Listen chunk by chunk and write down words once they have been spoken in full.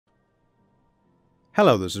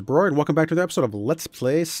Hello, this is Broyar, and welcome back to the episode of Let's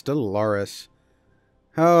Play Stellaris.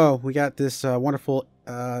 Oh, we got this wonderful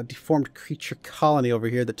deformed creature colony over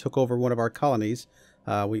here that took over one of our colonies.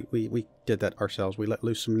 We did that ourselves. We let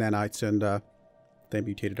loose some nanites and they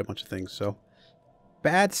mutated a bunch of things, so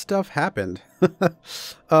bad stuff happened.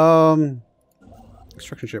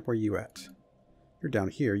 Construction ship, where are you at? You're down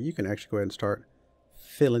here. You can actually go ahead and start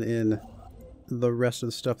filling in the rest of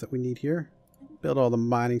the stuff that we need here. Build all the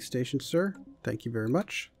mining stations, sir. Thank you very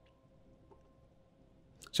much.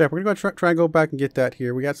 So yeah, we're going to try and go back and get that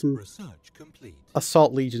here. We got some research complete.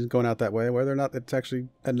 assault legions going out that way. Whether or not it's actually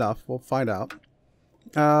enough, we'll find out.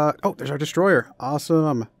 Oh, there's our destroyer.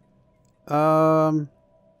 Awesome. Defense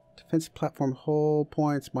platform hull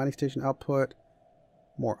points, mining station output,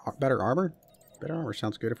 better armor. Better armor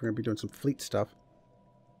sounds good if we're going to be doing some fleet stuff.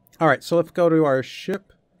 All right, so let's go to our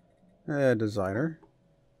ship designer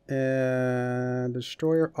and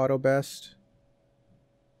destroyer auto best.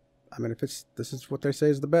 I mean, if this is what they say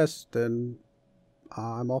is the best, then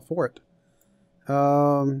I'm all for it.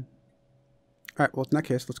 All right, well, in that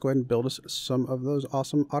case, let's go ahead and build us some of those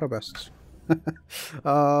awesome autobests.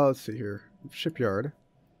 Let's see here. Shipyard.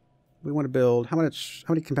 We want to build, how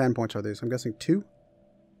many command points are these? I'm guessing 2?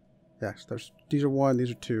 Yes, these are 1,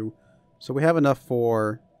 these are 2. So we have enough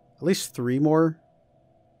for at least 3 more.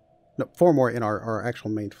 No, 4 more in our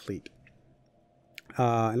actual main fleet.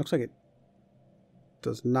 It looks like it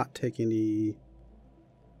does not take any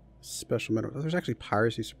special minerals. There's actually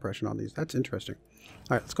piracy suppression on these. That's interesting.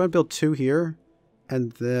 All right, let's go ahead and build 2 here.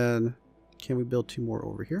 And then, can we build 2 more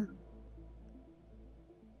over here?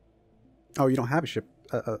 Oh, you don't have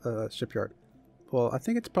a shipyard. Well, I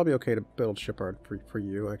think it's probably okay to build a shipyard for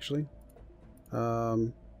you, actually. Let's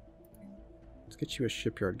get you a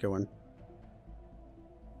shipyard going.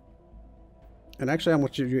 And actually, I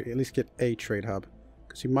want you to at least get a trade hub,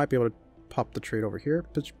 because you might be able to pop the trade over here,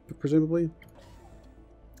 presumably.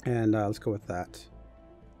 And let's go with that.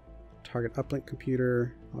 Target uplink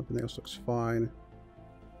computer. Everything else looks fine.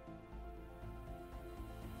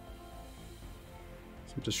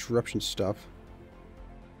 Some disruption stuff,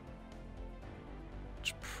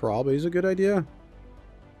 which probably is a good idea.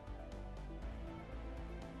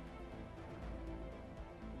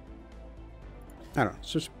 I don't know.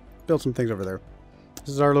 Let's just build some things over there.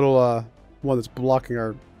 This is our little one that's blocking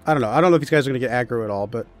our... I don't know. I don't know if these guys are going to get aggro at all,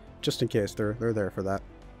 but just in case, they're there for that.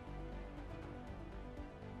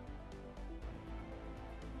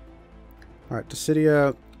 Alright,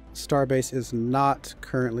 Dissidia Starbase is not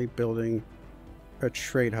currently building a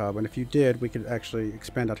trade hub, and if you did, we could actually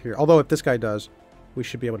expand out here. Although if this guy does, we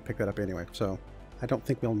should be able to pick that up anyway, so I don't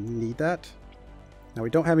think we'll need that. Now, we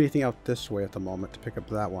don't have anything out this way at the moment to pick up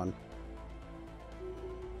that one.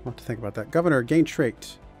 I'll have to think about that. Governor, gain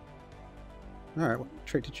trait. Alright, what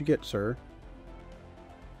trait did you get, sir?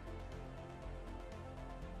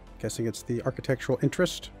 Guessing it's the architectural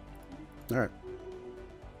interest. Alright.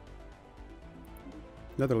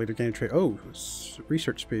 Another leader gained trait. Oh,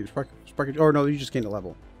 research speed. Spark, oh, no, you just gained a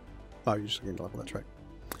level. Oh, you just gained a level, that's right.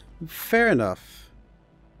 Fair enough.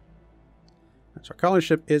 Right, so our colony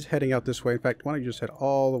ship is heading out this way. In fact, why don't you just head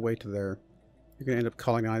all the way to there? You're going to end up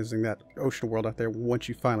colonizing that ocean world out there once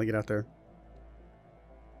you finally get out there.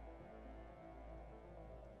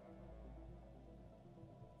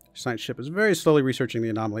 Science ship is very slowly researching the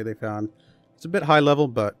anomaly they found. It's a bit high level,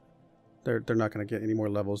 but they're not going to get any more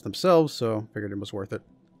levels themselves, so figured it was worth it.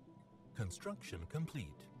 Construction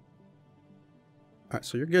complete. Alright,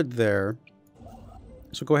 so you're good there.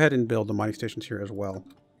 So go ahead and build the mining stations here as well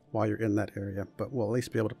while you're in that area. But we'll at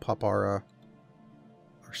least be able to pop our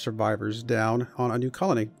survivors down on a new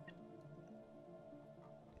colony.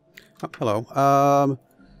 Oh, hello.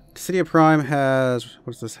 Dissidia Prime has,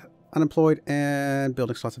 what is this? Unemployed and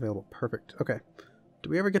building slots available. Perfect. Okay. Did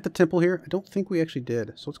we ever get the temple here? I don't think we actually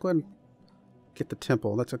did. So let's go ahead and get the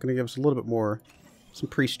temple. That's going to give us a little bit more, some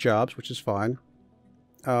priest jobs, which is fine.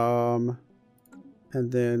 And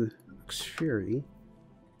then Xfury,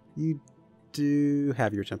 you do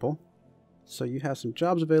have your temple. So you have some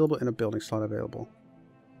jobs available and a building slot available.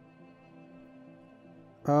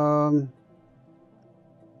 I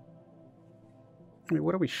mean,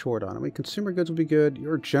 what are we short on? I mean, consumer goods would be good.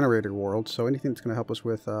 You're a generator world, so anything that's going to help us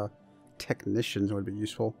with technicians would be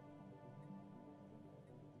useful.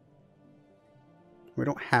 We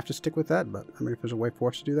don't have to stick with that, but I mean, if there's a way for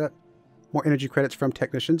us to do that. More energy credits from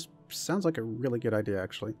technicians sounds like a really good idea,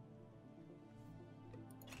 actually.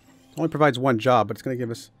 It only provides 1 job, but it's going to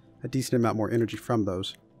give us a decent amount more energy from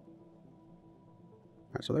those.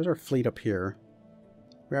 Alright, so there's our fleet up here.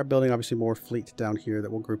 We are building, obviously, more fleet down here that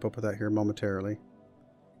we'll group up with that here momentarily.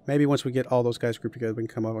 Maybe once we get all those guys grouped together, we can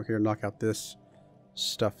come over here and knock out this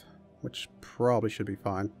stuff, which probably should be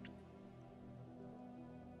fine.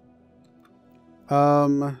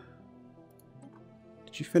 Did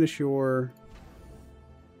you finish your...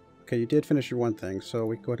 Okay, you did finish your one thing, so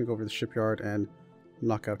we can go ahead and go over to the shipyard and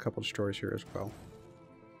knock out a couple of destroyers here as well.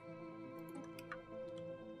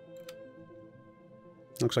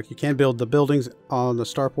 Looks like you can build the buildings on the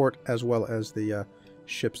starport as well as the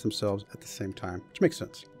ships themselves at the same time, which makes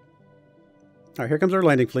sense. Alright, here comes our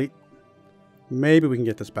landing fleet. Maybe we can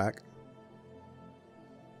get this back.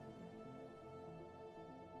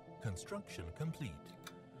 Construction complete.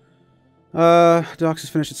 Docks has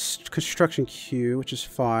finished its construction queue, which is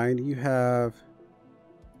fine. You have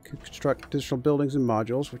construct additional buildings and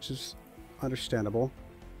modules, which is understandable.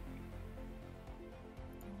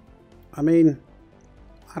 I mean,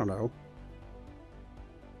 I don't know.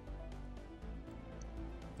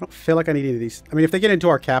 I don't feel like I need any of these. I mean, if they get into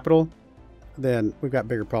our capital, then we've got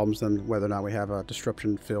bigger problems than whether or not we have a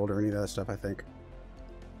disruption field or any of that stuff, I think.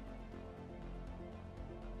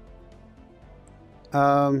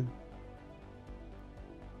 I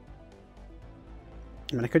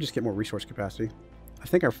mean, I could just get more resource capacity. I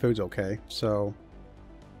think our food's okay, so...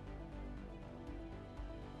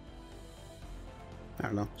 I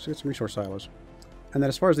don't know. Let's get some resource silos. And then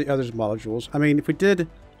as far as the other modules, I mean, if we did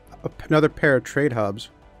another pair of trade hubs,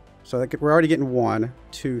 so that we're already getting 1,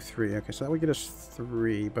 2, 3. Okay, so that would get us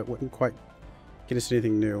 3, but wouldn't quite get us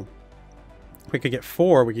anything new. If we could get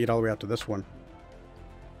 4, we could get all the way out to this one.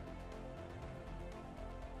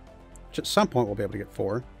 Which at some point we'll be able to get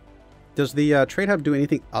 4. Does the trade hub do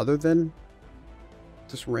anything other than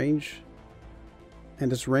this range? And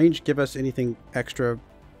does range give us anything extra?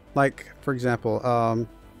 Like, for example,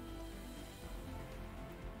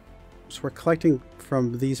 so we're collecting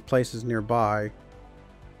from these places nearby.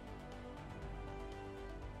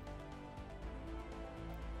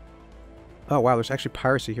 Oh, wow, there's actually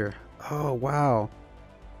piracy here. Oh, wow.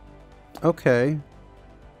 Okay.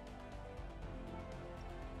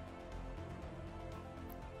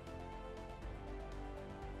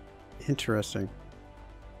 Interesting.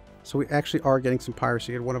 So we actually are getting some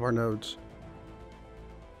piracy at one of our nodes.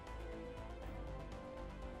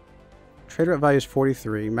 Trade route value is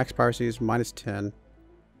 43. Max piracy is -10.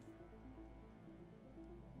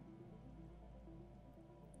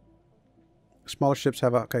 Smaller ships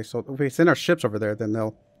have... Okay, so if we send our ships over there, then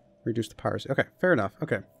they'll reduce the piracy. Okay, fair enough.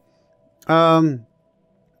 Okay. Alright,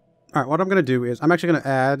 what I'm going to do is... I'm actually going to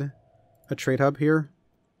add a trade hub here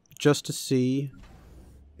just to see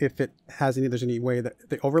if it has any... There's any way that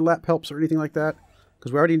the overlap helps or anything like that.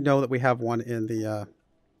 Because we already know that we have one in the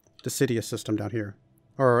Decidia system down here.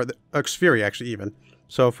 Or the Xperia, actually, even.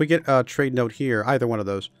 So if we get a trade node here, either one of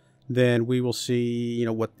those, then we will see, you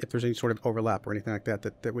know, what if there's any sort of overlap or anything like that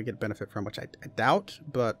that we get benefit from, which I doubt,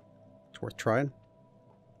 but it's worth trying.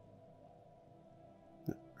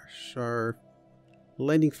 Our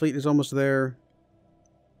landing fleet is almost there.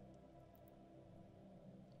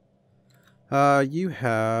 You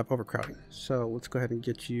have overcrowding, so let's go ahead and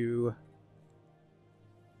get you...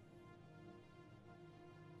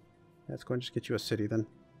 Let's go and just get you a city then.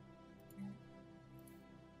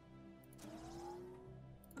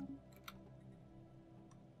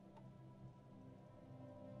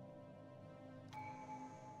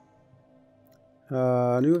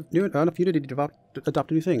 New enough unity to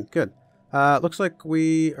adopt a new thing. Good. Looks like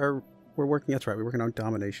we're working. That's right. We're working on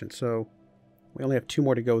domination. So we only have 2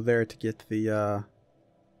 more to go there to get the. I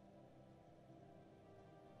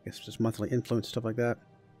guess just monthly influence, stuff like that.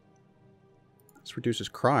 This reduces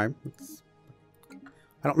crime.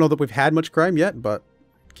 I don't know that we've had much crime yet, but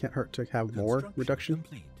it can't hurt to have more reduction.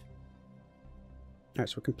 Complete. Alright,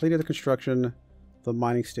 so we completed the construction, the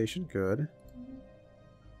mining station. Good.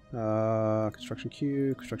 Construction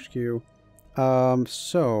queue, construction queue.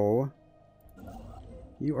 So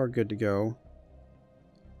you are good to go.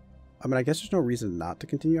 I mean, I guess there's no reason not to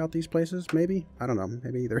continue out these places, maybe? I don't know.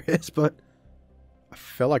 Maybe there is, but I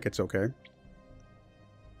feel like it's okay.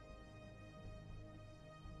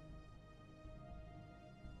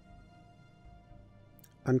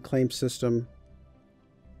 Unclaimed system.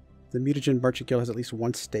 The mutagen merchant guild has at least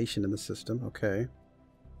 1 station in the system. Okay.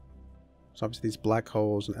 So obviously these black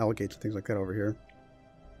holes and alligators and things like that over here.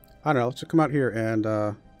 I don't know. Let's come out here and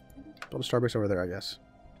build a starbase over there, I guess.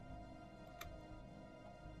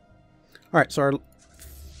 Alright, so our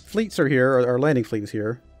fleets are here. Or our landing fleet is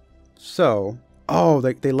here. So... Oh,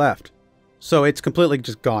 they left. So it's completely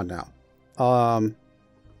just gone now. I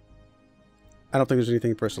don't think there's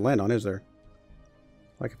anything for us to land on, is there?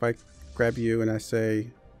 Like if I grab you and I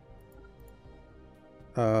say...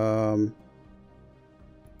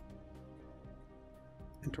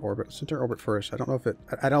 Enter orbit. Let's enter orbit first. I don't know if it...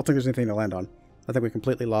 I don't think there's anything to land on. I think we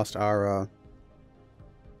completely lost our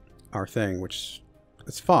thing, which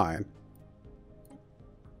is fine.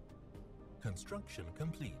 Construction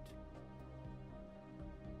complete.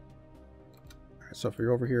 Alright, so if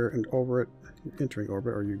you're over here and over it, you're entering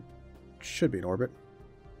orbit, or you should be in orbit.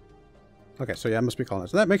 Okay, so yeah, I must be calling it.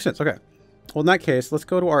 So that makes sense. Okay. Well, in that case, let's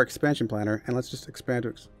go to our expansion planner, and let's just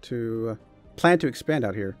expand to plan to expand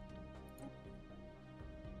out here.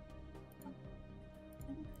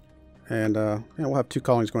 And yeah, we'll have 2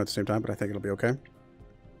 colonies going at the same time, but I think it'll be okay.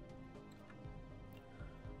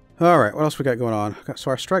 Alright, what else we got going on?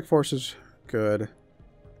 So our strike force is good.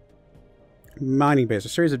 Mining base. A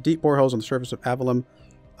series of deep boreholes on the surface of Avalon.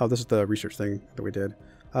 Oh, this is the research thing that we did.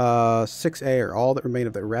 6A are all that remain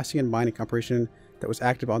of the Eurasian mining operation that was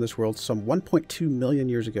active on this world some 1.2 million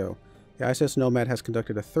years ago. The ISS Nomad has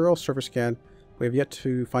conducted a thorough surface scan. We have yet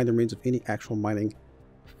to find the remains of any actual mining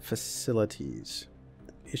facilities.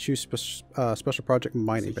 Issue special project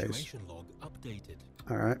mining base. Log updated.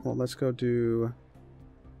 Alright, well, let's go do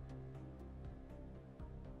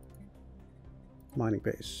mining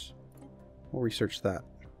base. We'll research that.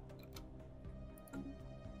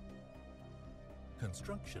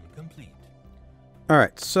 Construction complete.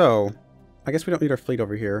 Alright, so I guess we don't need our fleet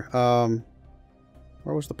over here.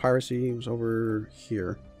 Where was the piracy? It was over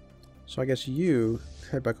here. So I guess you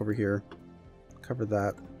head back over here. Cover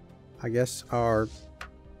that. I guess our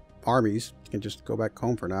armies can just go back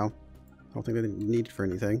home for now. I don't think they're needed for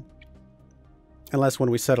anything. Unless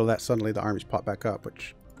when we settle that, suddenly the armies pop back up,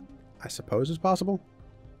 which I suppose is possible.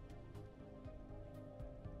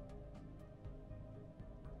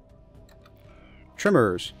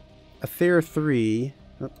 Tremors. Aether 3.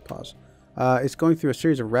 Oh, pause. It's going through a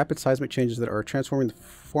series of rapid seismic changes that are transforming the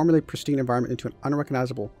formerly pristine environment into an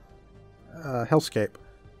unrecognizable hellscape.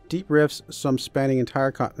 Deep rifts, some spanning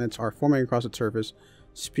entire continents, are forming across its surface,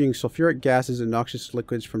 spewing sulfuric gases and noxious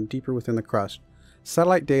liquids from deeper within the crust.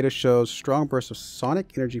 Satellite data shows strong bursts of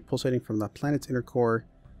sonic energy pulsating from the planet's inner core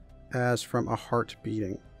as from a heart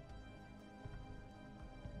beating.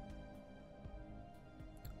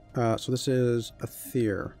 So this is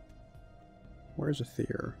Aether. Where's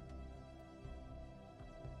Aether?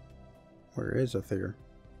 Where is Aether?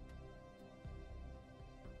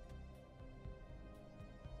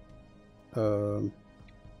 Oh,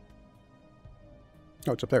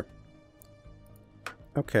 it's up there.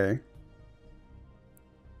 Okay.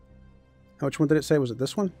 Which one did it say? Was it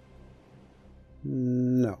this one?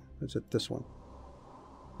 No. Is it this one?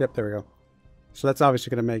 Yep, there we go. So that's obviously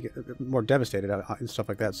going to make it more devastated and stuff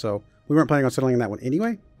like that. So we weren't planning on settling in that one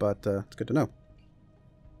anyway, but it's good to know.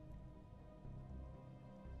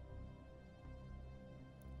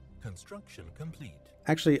 Construction complete.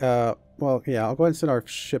 Actually, well, yeah, I'll go ahead and send our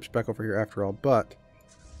ships back over here after all, but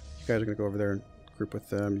you guys are going to go over there and group with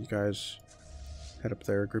them. You guys head up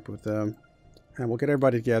there, group with them, and we'll get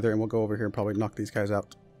everybody together and we'll go over here and probably knock these guys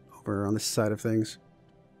out over on this side of things.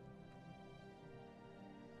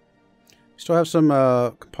 Still have some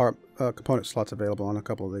component slots available on a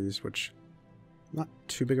couple of these, which not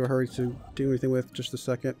too big of a hurry to do anything with. Just a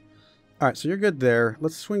second. All right, so you're good there.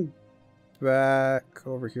 Let's swing back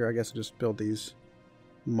over here, I guess, and just build these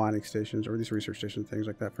mining stations or these research station things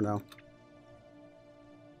like that for now.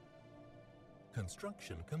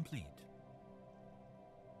 Construction complete.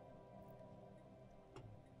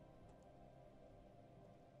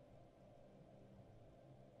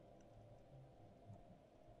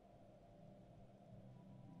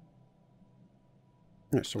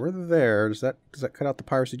 Alright, so we're there. Does that cut out the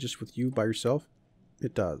piracy just with you by yourself?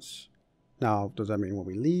 It does. Now, does that mean when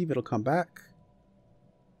we leave it'll come back?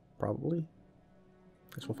 Probably.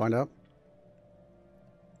 Guess we'll find out.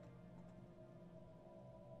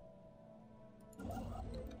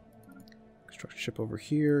 Construct a ship over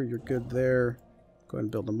here. You're good there. Go ahead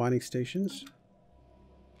and build the mining stations.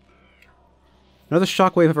 Another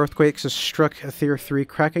shockwave of earthquakes has struck Aether 3,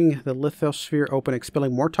 cracking the lithosphere open,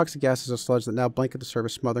 expelling more toxic gases and sludge that now blanket the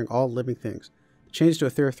surface, smothering all living things. The changes to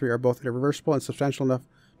Aether 3 are both irreversible and substantial enough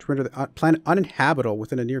to render the planet uninhabitable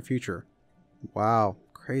within the near future. Wow,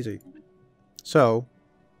 crazy. So,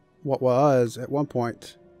 what was at one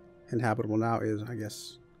point inhabitable now is, I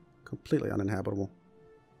guess, completely uninhabitable.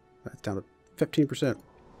 That's down to 15%.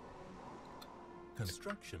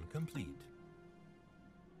 Construction complete.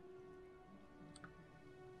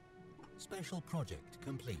 Special project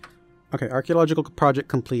complete. Okay, archaeological project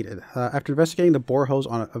completed. After investigating the boreholes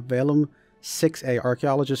on Avalon 6A,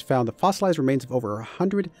 archaeologists found the fossilized remains of over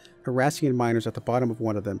 100 Eurasian miners at the bottom of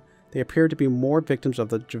one of them. They appeared to be more victims of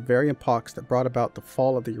the Javarian pox that brought about the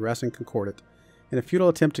fall of the Eurasian Concordat. In a futile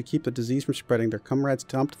attempt to keep the disease from spreading, their comrades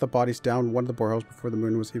dumped the bodies down one of the boreholes before the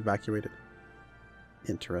moon was evacuated.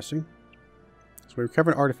 Interesting. So we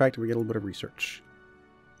recover an artifact and we get a little bit of research.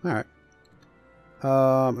 Alright.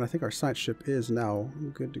 And I think our science ship is now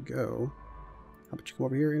good to go. How about you come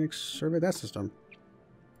over here and survey that system?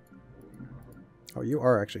 Oh, you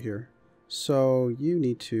are actually here. So you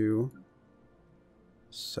need to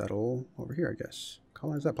settle over here, I guess.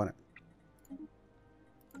 Colonize that planet.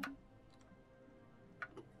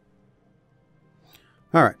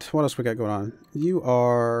 Alright, what else we got going on? You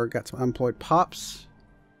got some unemployed pops.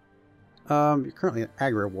 You're currently in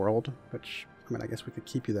Agri World, which, I mean, I guess we could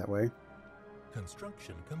keep you that way.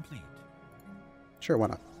 Construction complete. Sure, why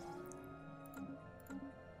not?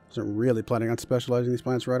 Wasn't really planning on specializing these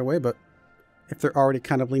planets right away, but if they're already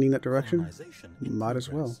kind of leaning that direction, might as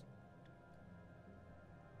well.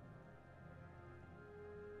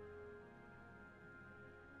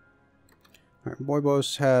 Alright,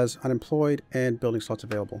 Boybos has unemployed and building slots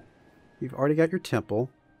available. You've already got your temple.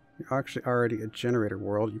 You're actually already a generator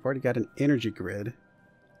world. You've already got an energy grid.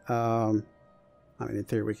 I mean, in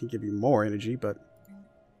theory, we can give you more energy, but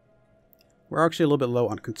we're actually a little bit low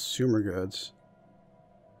on consumer goods.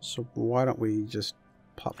 So why don't we just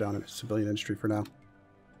pop down into civilian industry for now?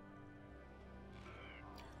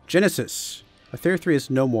 Genesis. Etheria 3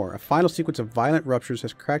 is no more. A final sequence of violent ruptures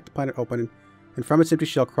has cracked the planet open, and from its empty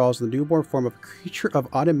shell crawls the newborn form of a creature of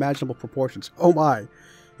unimaginable proportions. Oh my!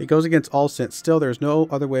 It goes against all sense. Still, there is no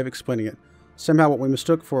other way of explaining it. Somehow what we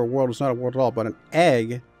mistook for a world was not a world at all, but an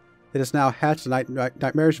egg that has now hatched a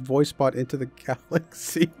nightmarish voice bot into the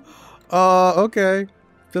galaxy. Okay.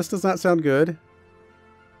 This does not sound good.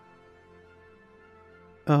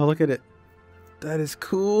 Oh, look at it. That is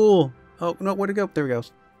cool. Oh, no, where'd it go? There it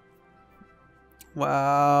goes.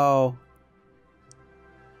 Wow.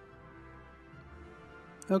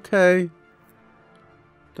 Okay.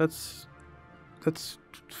 That's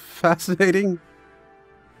fascinating.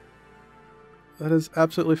 That is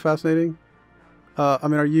absolutely fascinating. I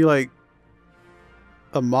mean, are you like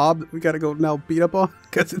a mob that we gotta go now beat up on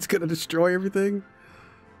because it's gonna destroy everything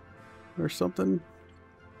or something?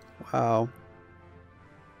 Wow.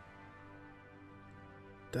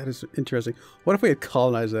 That is interesting. What if we had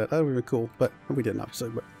colonized that? That would have been cool, but we didn't, obviously.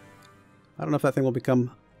 But I don't know if that thing will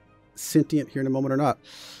become sentient here in a moment or not.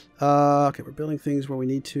 Okay, we're building things where we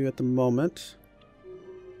need to at the moment.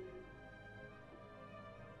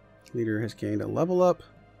 Leader has gained a level up.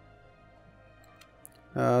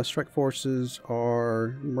 Strike forces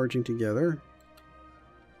are merging together.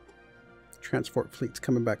 Transport fleet's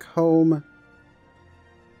coming back home.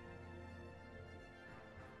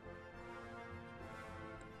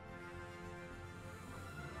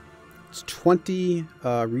 It's 20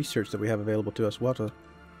 research that we have available to us. We'll have to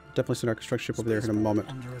definitely send our construction ship over there in a moment.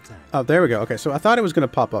 Oh, there we go. Okay, so I thought it was going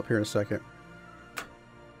to pop up here in a second.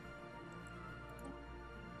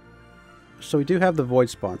 So we do have the void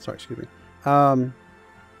spawn. Sorry, excuse me.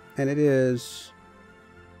 And it is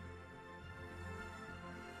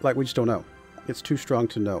like we just don't know. It's too strong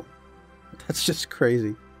to know. That's just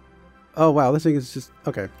crazy. Oh wow, this thing is just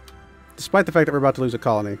okay. Despite the fact that we're about to lose a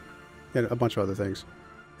colony and a bunch of other things,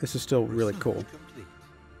 this is still really cool.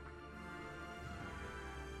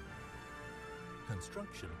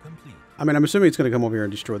 Construction complete. I mean, I'm assuming it's going to come over here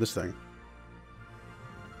and destroy this thing.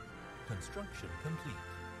 Construction complete.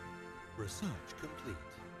 Research complete.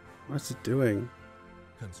 What's it doing?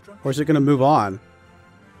 Construction. Or is it going to move on?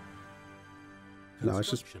 No,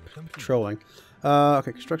 it's just trolling.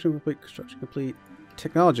 Okay, construction complete. Construction complete.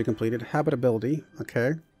 Technology completed. Habitability.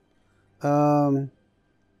 Okay.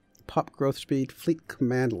 Pop growth speed. Fleet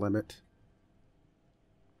command limit.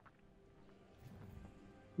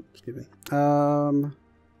 Excuse me.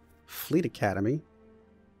 Fleet Academy.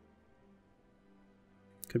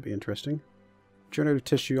 Could be interesting. Generative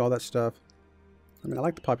tissue, all that stuff. I mean, I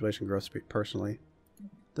like the population growth speed personally.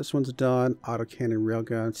 This one's done. Autocannon,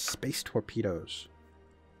 railgun, space torpedoes.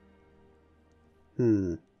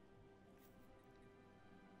 Let's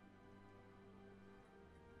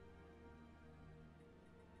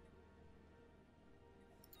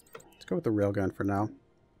go with the railgun for now.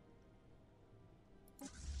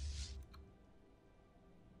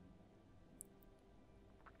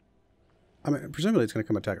 I mean, presumably it's going to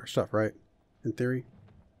come attack our stuff, right? In theory.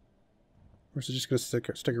 Or is it just going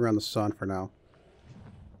to stick around the sun for now?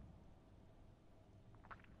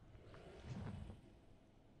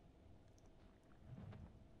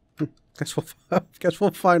 Guess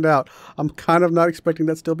we'll find out. I'm kind of not expecting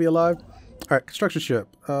that to still be alive. All right, construction ship.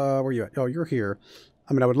 Where are you at? Oh, you're here.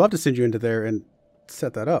 I mean, I would love to send you into there and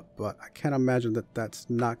set that up, but I can't imagine that that's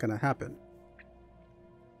not going to happen.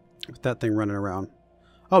 With that thing running around.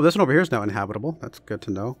 Oh, this one over here is now inhabitable. That's good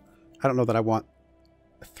to know. I don't know that I want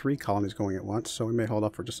 3 colonies going at once, so we may hold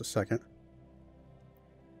off for just a second.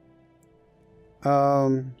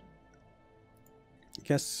 I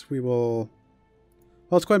guess we will...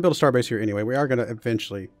 Well, let's go ahead and build a starbase here anyway. We are going to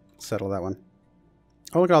eventually settle that one.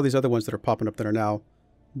 Oh, look at all these other ones that are popping up that are now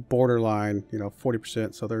borderline, you know,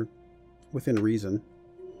 40%, so they're within reason.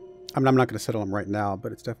 I mean, I'm not going to settle them right now,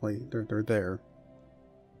 but it's definitely, they're there.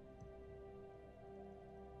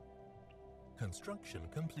 Construction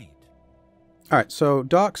complete. Alright, so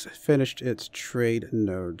Docks finished its trade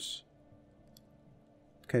nodes.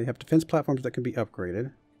 Okay, you have defense platforms that can be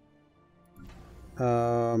upgraded.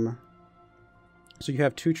 So you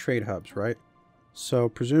have 2 trade hubs, right? So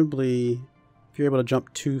presumably, if you're able to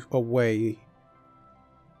jump 2 away...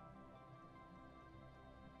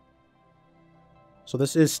 So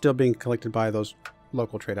this is still being collected by those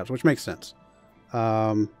local trade hubs, which makes sense.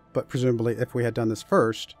 But presumably, if we had done this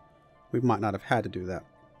first, we might not have had to do that,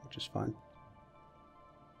 which is fine.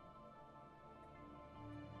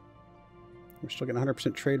 We're still getting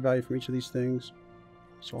 100% trade value from each of these things.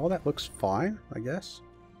 So all that looks fine, I guess.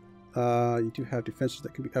 You do have defenses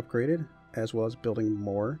that can be upgraded, as well as building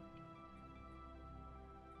more.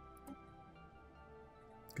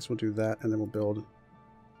 Guess we'll do that, and then we'll build...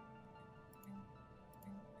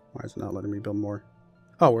 Why is it not letting me build more?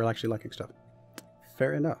 Oh, we're actually lacking stuff.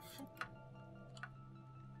 Fair enough.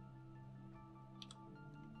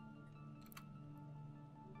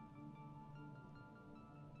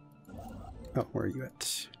 Oh, where are you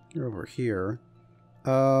at? You're over here.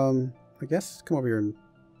 I guess come over here and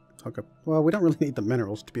hook up. Well, we don't really need the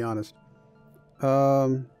minerals, to be honest. I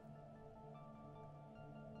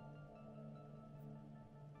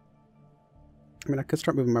mean, I could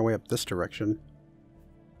start moving my way up this direction.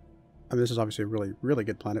 I mean, this is obviously a really, really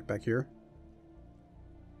good planet back here.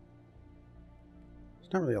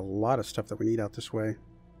 There's not really a lot of stuff that we need out this way.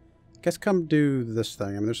 I guess come do this thing.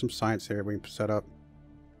 I mean, there's some science here we can set up.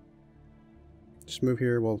 Just move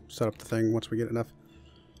here. We'll set up the thing once we get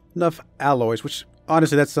enough alloys, which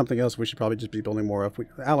honestly, that's something else we should probably just be building more of.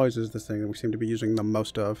 Alloys is the thing that we seem to be using the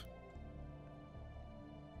most of.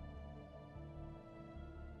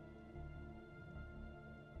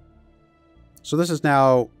 So this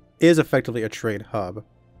is effectively a trade hub.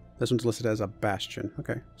 This one's listed as a bastion.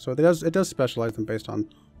 Okay, so it does specialize them based on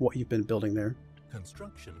what you've been building there.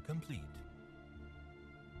 Construction complete.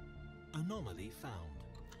 Anomaly found.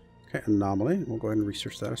 Okay, anomaly. We'll go ahead and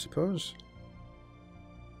research that, I suppose.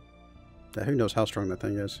 Yeah, who knows how strong that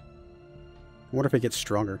thing is. I wonder if it gets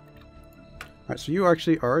stronger. Alright, so you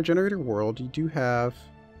actually are a generator world. You do have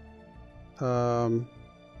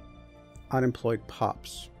unemployed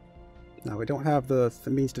pops. Now, we don't have the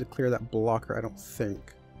means to clear that blocker, I don't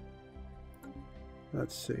think.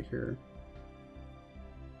 Let's see here.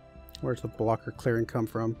 Where's the blocker clearing come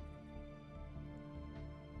from?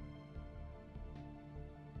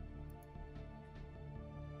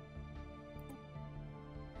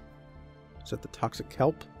 Is that the toxic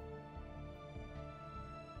kelp?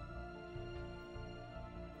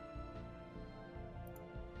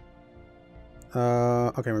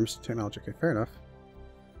 Okay, we're missing technology. Okay, fair enough.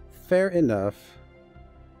 Fair enough.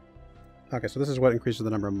 Okay, so this is what increases the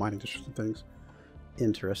number of mining districts and things.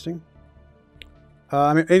 Interesting.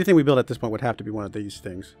 I mean, anything we build at this point would have to be one of these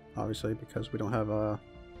things, obviously, because we don't have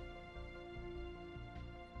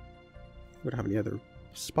any other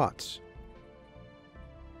spots.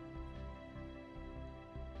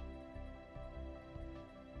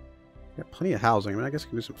 Got plenty of housing. I mean, I guess we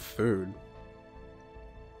can do some food.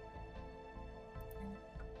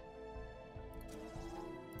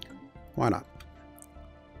 Why not?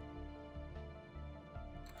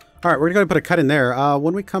 Alright, we're going to put a cut in there.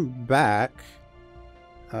 When we come back,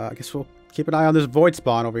 I guess we'll keep an eye on this void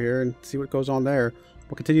spawn over here and see what goes on there.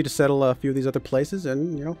 We'll continue to settle a few of these other places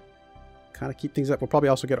and, you know, kind of keep things up. We'll probably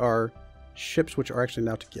also get our ships, which are actually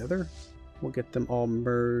now together. We'll get them all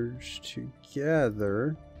merged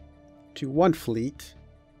together to one fleet.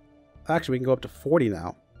 Actually, we can go up to 40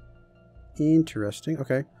 now. Interesting.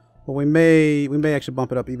 Okay. Well, we may actually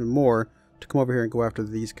bump it up even more to come over here and go after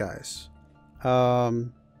these guys.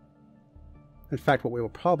 In fact, what we will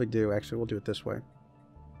probably do, actually, we'll do it this way.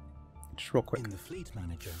 Just real quick. In the fleet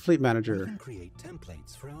manager. Fleet manager. We can create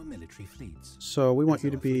templates for our military fleets. So we want As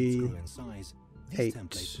you to our fleets be grow in size, these 8.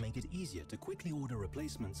 templates make it easier to quickly order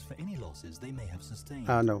replacements for any losses they may have sustained.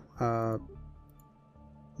 No.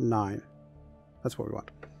 9. That's what we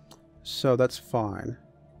want. So that's fine.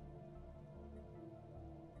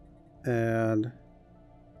 And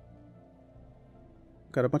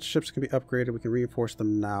got a bunch of ships that can be upgraded. We can reinforce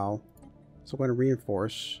them now. So we're going to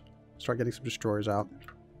reinforce. Start getting some destroyers out.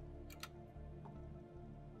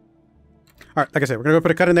 All right, like I said, we're going to go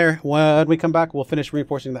put a cut in there. When we come back, we'll finish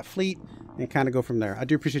reinforcing that fleet and kind of go from there. I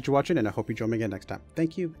do appreciate you watching, and I hope you join me again next time.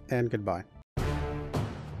 Thank you, and goodbye.